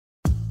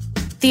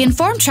The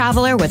Informed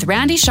Traveler with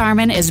Randy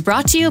Sharman is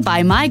brought to you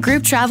by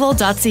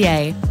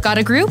mygrouptravel.ca. Got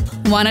a group?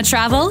 Want to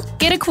travel?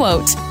 Get a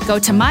quote. Go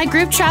to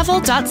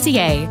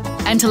mygrouptravel.ca.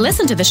 And to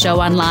listen to the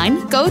show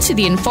online, go to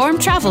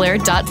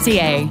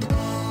theinformedtraveler.ca.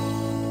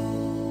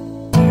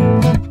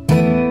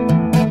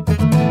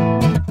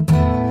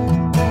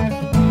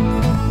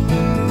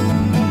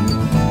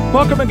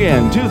 Welcome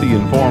again to the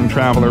Informed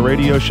Traveler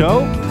Radio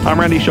Show.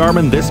 I'm Randy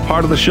Sharman. This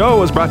part of the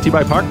show is brought to you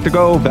by Park to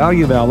Go,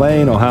 Value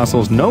Valet, no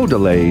hassles, no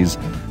delays.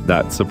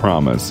 That's a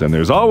promise. And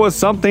there's always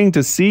something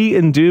to see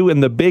and do in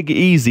the Big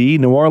Easy,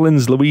 New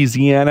Orleans,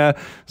 Louisiana.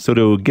 So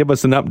to give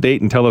us an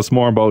update and tell us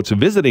more about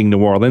visiting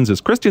New Orleans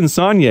is Christian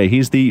Saunier.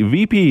 He's the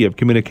VP of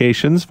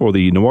Communications for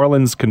the New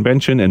Orleans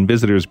Convention and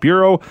Visitors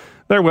Bureau.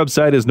 Their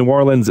website is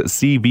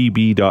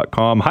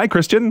neworleanscvb.com. Hi,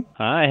 Christian.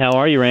 Hi, how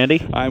are you,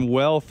 Randy? I'm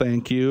well,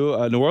 thank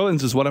you. New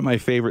Orleans is one of my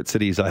favorite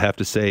cities, I have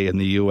to say, in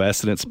the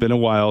U.S., and it's been a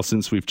while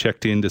since we've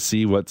checked in to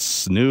see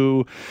what's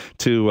new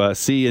to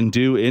see and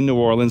do in New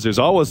Orleans. There's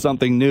always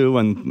something new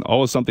and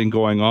always something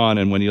going on,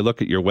 and when you look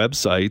at your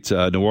website,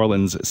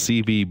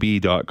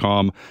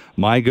 neworleanscvb.com,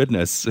 my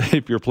goodness,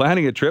 if you're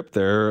planning a trip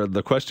there,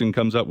 the question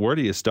comes up, where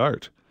do you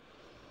start?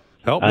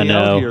 Help me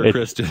out here,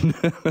 Christian.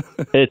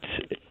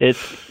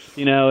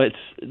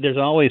 There's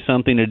always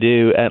something to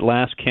do. At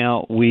last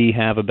count, we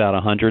have about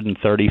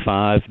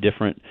 135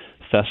 different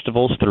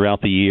festivals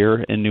throughout the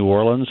year in New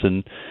Orleans,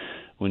 and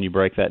when you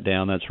break that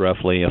down, that's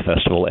roughly a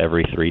festival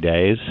every 3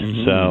 days.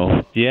 Mm-hmm.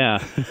 So, yeah,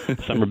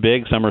 some are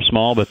big, some are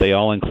small, but they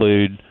all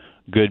include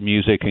good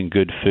music and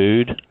good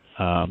food.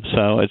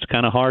 So it's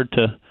kind of hard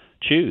to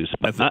choose.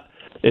 But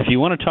if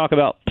you want to talk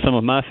about some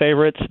of my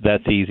favorites,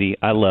 that's easy.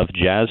 I love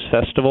Jazz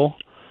Festival.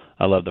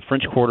 I love the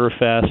French Quarter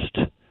Fest,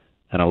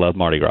 and I love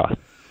Mardi Gras.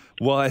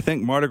 Well, I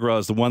think Mardi Gras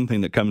is the one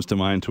thing that comes to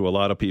mind to a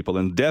lot of people,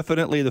 and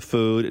definitely the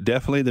food,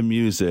 definitely the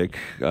music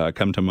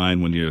come to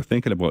mind when you're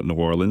thinking about New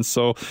Orleans.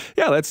 So,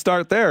 yeah, let's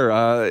start there.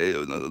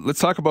 Let's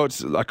talk about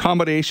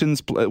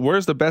accommodations.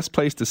 Where's the best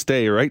place to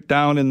stay? Right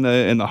down in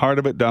the heart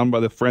of it, down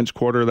by the French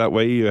Quarter. That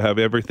way you have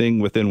everything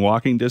within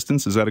walking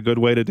distance. Is that a good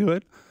way to do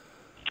it?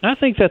 I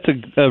think that's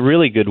a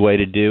really good way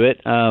to do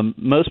it.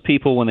 Most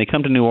people, when they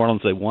come to New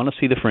Orleans, they want to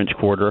see the French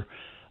Quarter.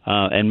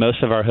 And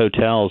most of our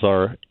hotels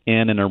are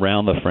in and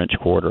around the French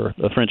Quarter.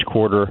 The French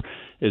Quarter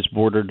is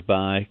bordered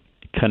by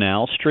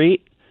Canal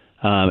Street,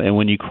 and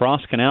when you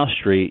cross Canal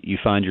Street, you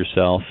find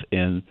yourself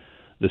in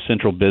the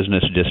Central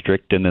Business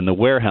District, and then the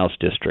Warehouse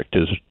District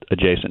is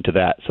adjacent to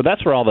that. So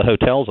that's where all the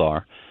hotels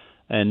are.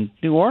 And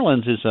New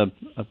Orleans is a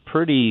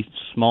pretty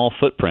small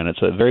footprint.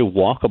 It's a very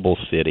walkable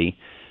city.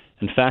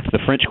 In fact, the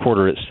French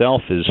Quarter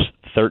itself is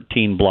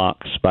 13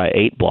 blocks by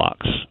 8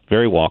 blocks,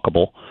 very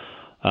walkable.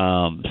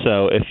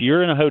 So if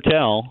you're in a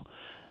hotel,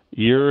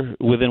 you're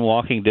within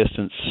walking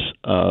distance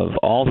of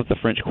all that the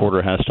French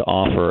Quarter has to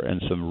offer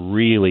and some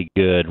really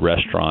good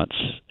restaurants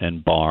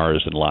and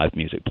bars and live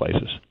music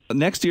places.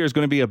 Next year is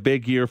going to be a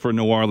big year for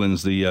New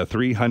Orleans, the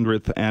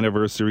 300th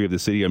anniversary of the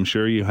city. I'm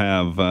sure you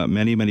have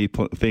many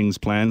things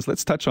planned.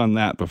 Let's touch on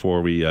that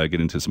before we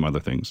get into some other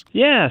things.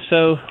 Yeah,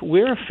 so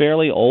we're a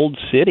fairly old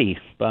city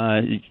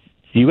by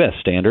U.S.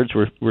 standards.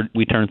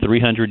 We turn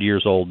 300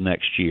 years old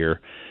next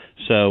year.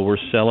 So we're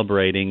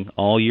celebrating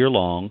all year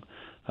long,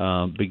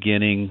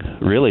 beginning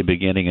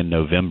in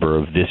November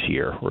of this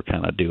year. We're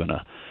kind of doing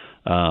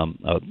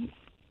an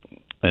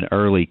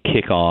early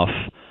kickoff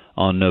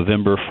on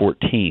November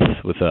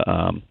 14th with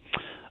a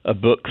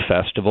book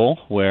festival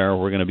where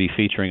we're going to be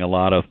featuring a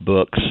lot of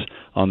books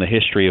on the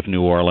history of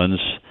New Orleans,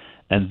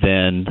 and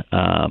then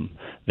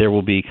there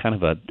will be kind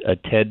of a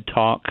TED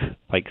Talk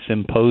like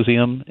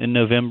symposium in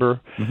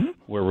November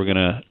where we're going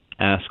to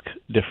ask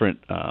different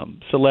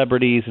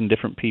celebrities and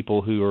different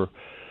people who are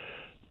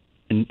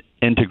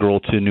integral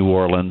to New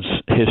Orleans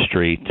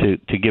history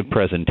to give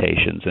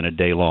presentations in a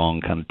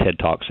day-long kind of TED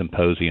Talk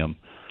symposium.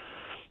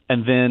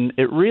 And then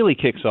it really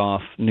kicks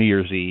off New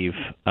Year's Eve.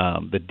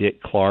 The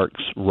Dick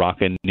Clark's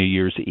Rockin' New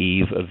Year's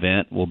Eve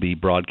event will be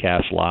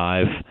broadcast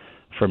live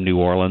from New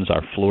Orleans.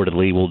 Our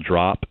fleur-de-lis will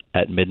drop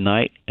at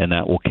midnight, and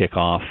that will kick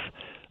off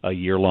a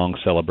year-long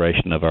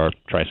celebration of our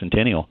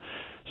tricentennial.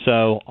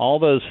 So all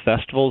those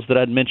festivals that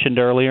I'd mentioned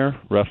earlier,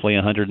 roughly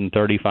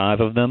 135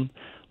 of them,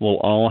 will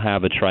all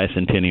have a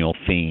tricentennial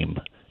theme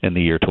in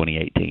the year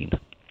 2018.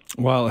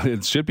 Well,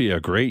 it should be a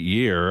great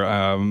year.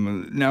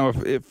 Now,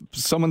 if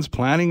someone's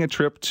planning a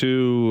trip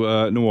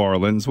to New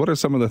Orleans, what are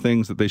some of the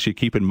things that they should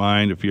keep in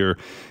mind? If you're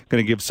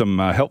going to give some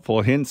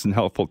helpful hints and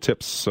helpful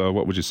tips,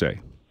 what would you say?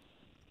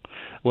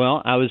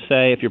 Well, I would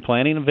say if you're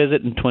planning a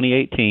visit in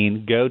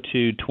 2018, go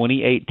to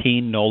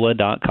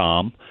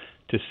 2018NOLA.com.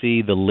 to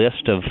see the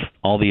list of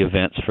all the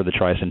events for the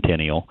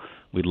tricentennial.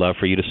 We'd love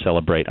for you to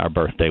celebrate our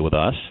birthday with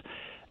us.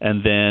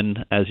 And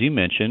then, as you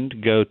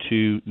mentioned, go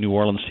to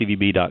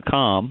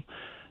neworleanscvb.com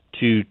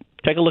to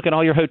take a look at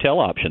all your hotel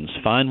options.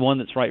 Find one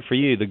that's right for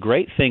you. The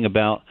great thing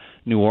about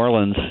New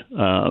Orleans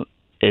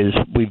is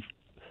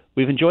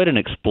we've enjoyed an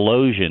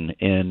explosion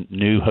in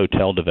new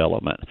hotel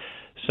development.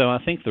 So I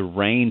think the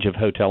range of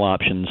hotel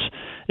options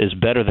is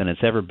better than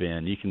it's ever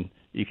been. You can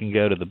You can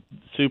go to the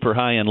super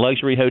high-end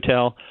luxury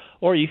hotel,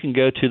 or you can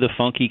go to the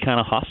funky kind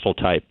of hostel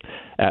type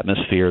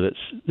atmosphere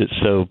that's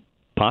so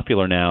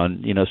popular now.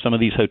 And some of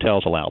these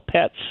hotels allow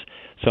pets.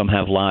 Some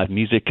have live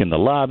music in the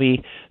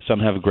lobby. Some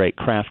have a great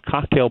craft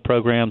cocktail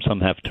program.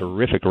 Some have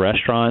terrific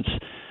restaurants.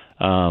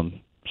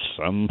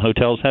 Some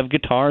hotels have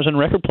guitars and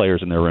record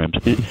players in their rooms.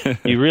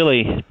 You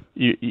really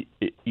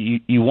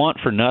you want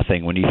for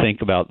nothing when you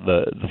think about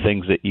the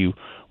things that you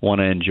want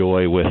to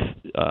enjoy with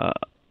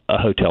a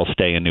hotel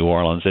stay in New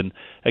Orleans. And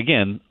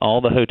again,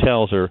 all the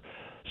hotels are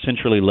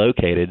centrally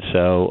located,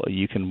 so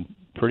you can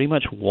pretty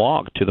much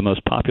walk to the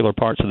most popular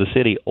parts of the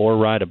city or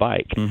ride a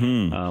bike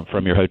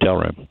from your hotel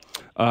room.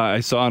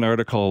 I saw an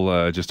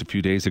article just a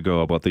few days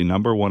ago about the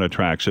number one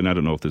attraction. I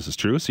don't know if this is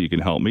true, so you can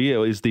help me.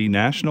 It is the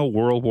National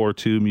World War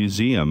II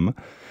Museum,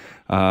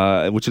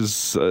 which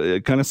is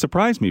kind of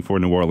surprised me for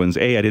New Orleans.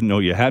 A, I didn't know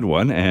you had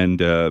one, and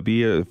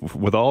B,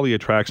 with all the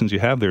attractions you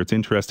have there, it's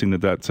interesting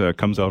that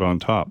comes out on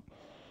top.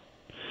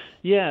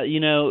 Yeah,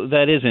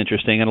 that is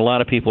interesting, and a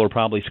lot of people are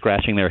probably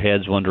scratching their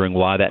heads wondering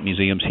why that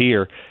museum's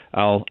here.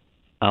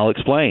 I'll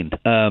explain.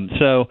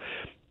 So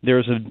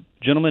there's a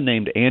gentleman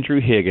named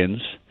Andrew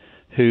Higgins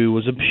who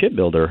was a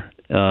shipbuilder,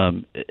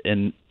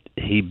 and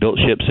he built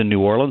ships in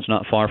New Orleans,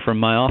 not far from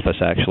my office,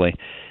 actually.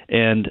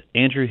 And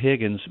Andrew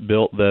Higgins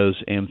built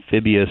those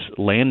amphibious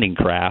landing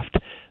craft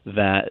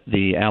that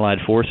the Allied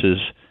forces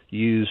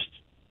used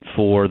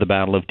for the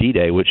Battle of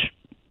D-Day, which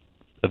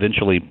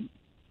eventually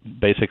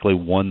basically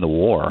won the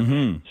war.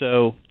 Mm-hmm.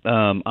 So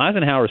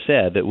Eisenhower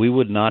said that we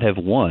would not have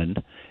won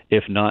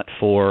if not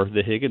for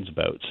the Higgins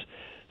boats.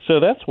 So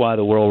that's why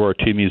the World War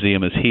II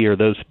Museum is here.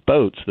 Those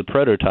boats, the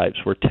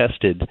prototypes, were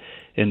tested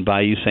in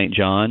Bayou St.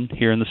 John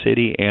here in the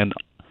city and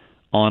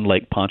on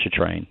Lake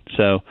Pontchartrain.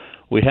 So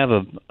we have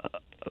a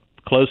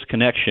close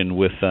connection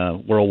with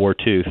World War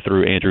II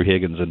through Andrew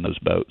Higgins and those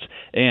boats.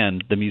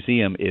 And the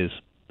museum is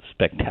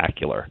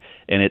spectacular.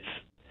 And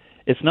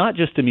it's not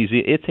just a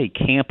museum, it's a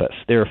campus.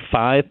 There are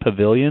 5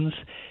 pavilions,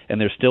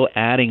 and they're still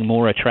adding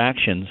more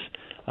attractions,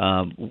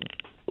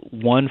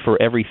 one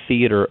for every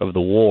theater of the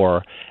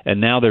war,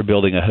 and now they're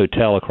building a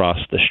hotel across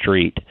the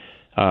street.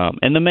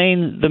 And the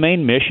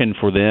main mission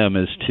for them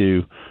is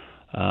to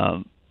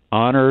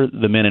honor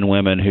the men and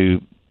women who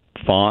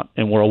fought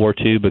in World War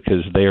II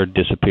because they are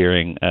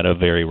disappearing at a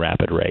very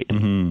rapid rate.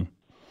 Mm-hmm.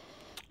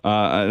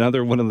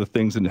 Another one of the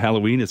things in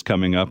Halloween is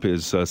coming up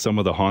is some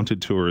of the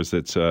haunted tours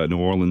that New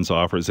Orleans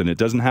offers, and it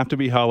doesn't have to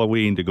be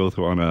Halloween to go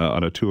through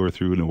on a tour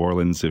through New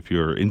Orleans if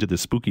you're into the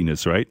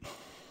spookiness, right?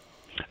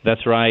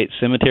 That's right.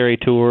 Cemetery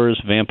tours,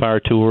 vampire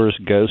tours,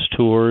 ghost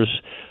tours,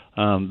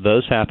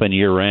 those happen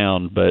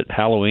year-round, but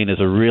Halloween is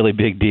a really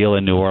big deal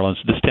in New Orleans.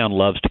 This town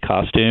loves to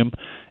costume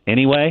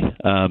anyway,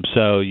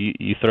 so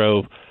you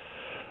throw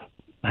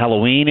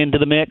Halloween into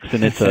the mix,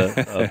 and it's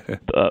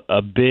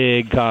a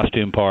big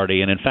costume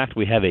party. And in fact,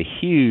 we have a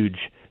huge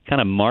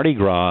kind of Mardi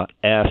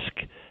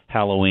Gras-esque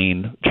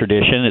Halloween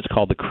tradition. It's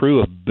called the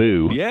Crew of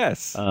Boo.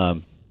 Yes.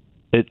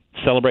 It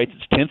celebrates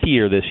its 10th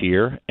year this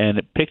year,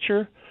 and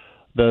picture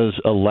those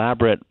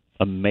elaborate,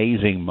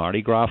 amazing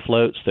Mardi Gras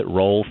floats that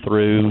roll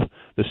through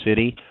the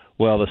city.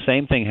 Well, the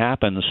same thing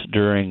happens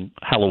during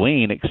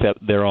Halloween,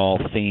 except they're all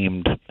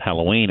themed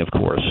Halloween, of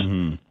course.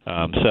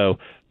 Mm-hmm. So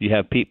you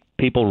have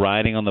people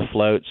riding on the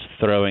floats,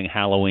 throwing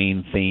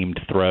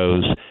Halloween-themed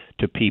throws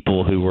to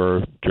people who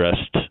were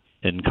dressed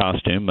in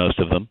costume, most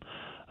of them,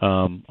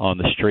 on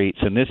the streets.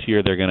 And this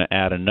year they're going to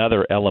add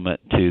another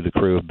element to the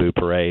Crew of Boo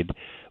Parade,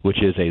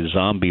 which is a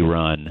zombie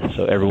run.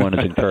 So everyone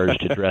is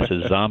encouraged to dress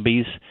as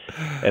zombies,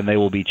 and they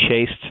will be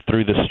chased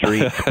through the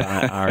streets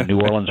by our New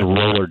Orleans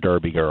roller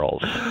derby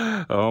girls.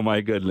 Oh, my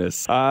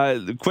goodness.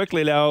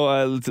 Quickly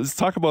now, let's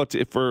talk about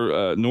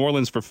for New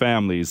Orleans for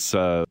families.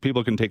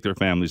 People can take their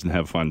families and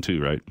have fun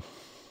too, right?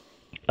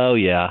 Oh,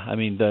 yeah. I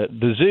mean,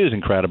 the zoo is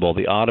incredible.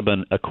 The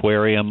Audubon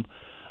Aquarium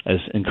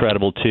is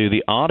incredible too.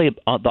 The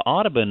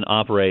Audubon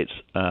operates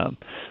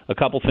a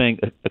couple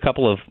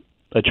of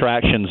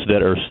attractions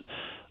that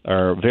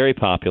are very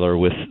popular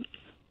with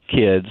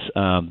kids.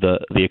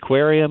 The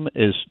aquarium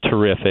is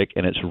terrific,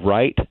 and it's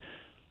right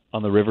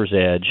on the river's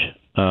edge,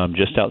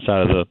 just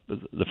outside of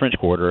the French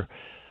Quarter.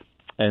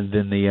 And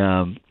then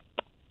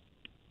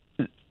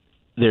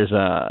there's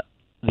the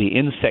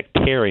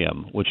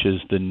Insectarium, which is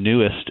the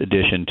newest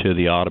addition to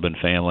the Audubon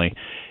family.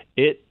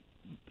 It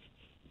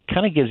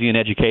kind of gives you an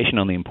education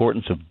on the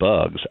importance of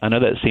bugs. I know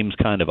that seems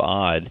kind of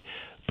odd,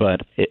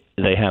 but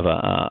they have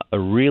a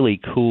really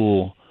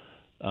cool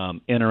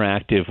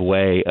interactive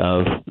way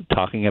of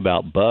talking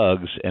about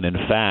bugs. And in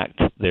fact,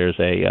 there's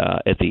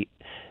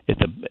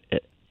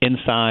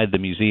inside the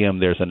museum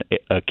there's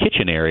a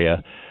kitchen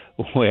area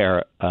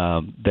where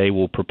they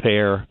will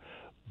prepare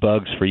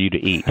bugs for you to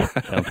eat.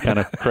 Sounds kind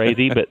of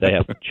crazy, but they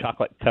have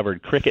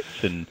chocolate-covered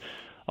crickets and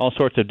all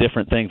sorts of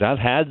different things. I've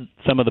had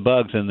some of the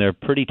bugs, and they're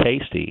pretty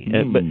tasty.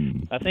 But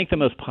I think the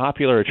most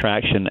popular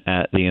attraction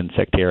at the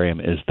Insectarium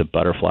is the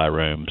butterfly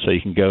room. So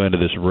you can go into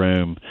this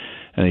room,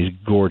 and these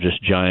gorgeous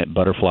giant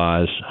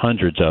butterflies,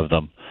 hundreds of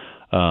them,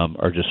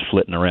 are just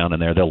flitting around in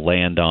there. They'll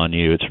land on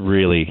you. It's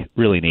really,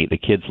 really neat. The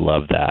kids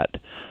love that.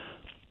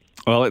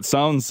 Well, it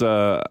sounds,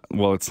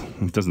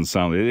 it doesn't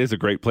sound, it is a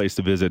great place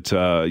to visit.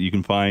 You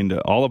can find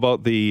all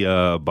about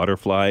the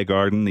butterfly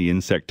garden, the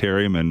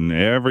insectarium, and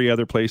every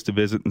other place to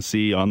visit and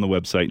see on the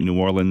website,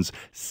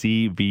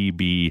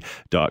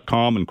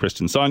 neworleanscvb.com. And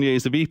Kristen Saunier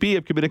is the VP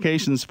of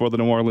Communications for the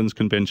New Orleans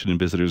Convention and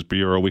Visitors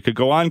Bureau. We could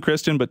go on,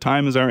 Kristen, but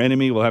time is our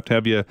enemy. We'll have to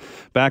have you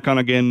back on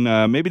again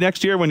maybe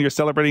next year when you're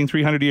celebrating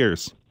 300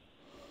 years.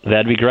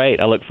 That'd be great.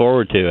 I look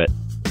forward to it.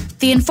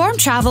 The Informed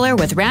Traveler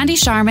with Randy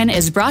Sharman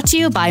is brought to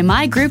you by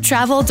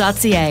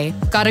mygrouptravel.ca.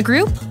 Got a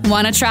group?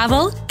 Want to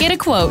travel? Get a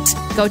quote.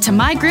 Go to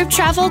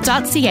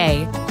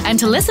mygrouptravel.ca. And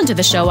to listen to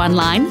the show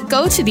online,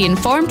 go to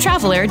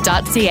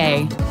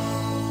theinformedtraveler.ca.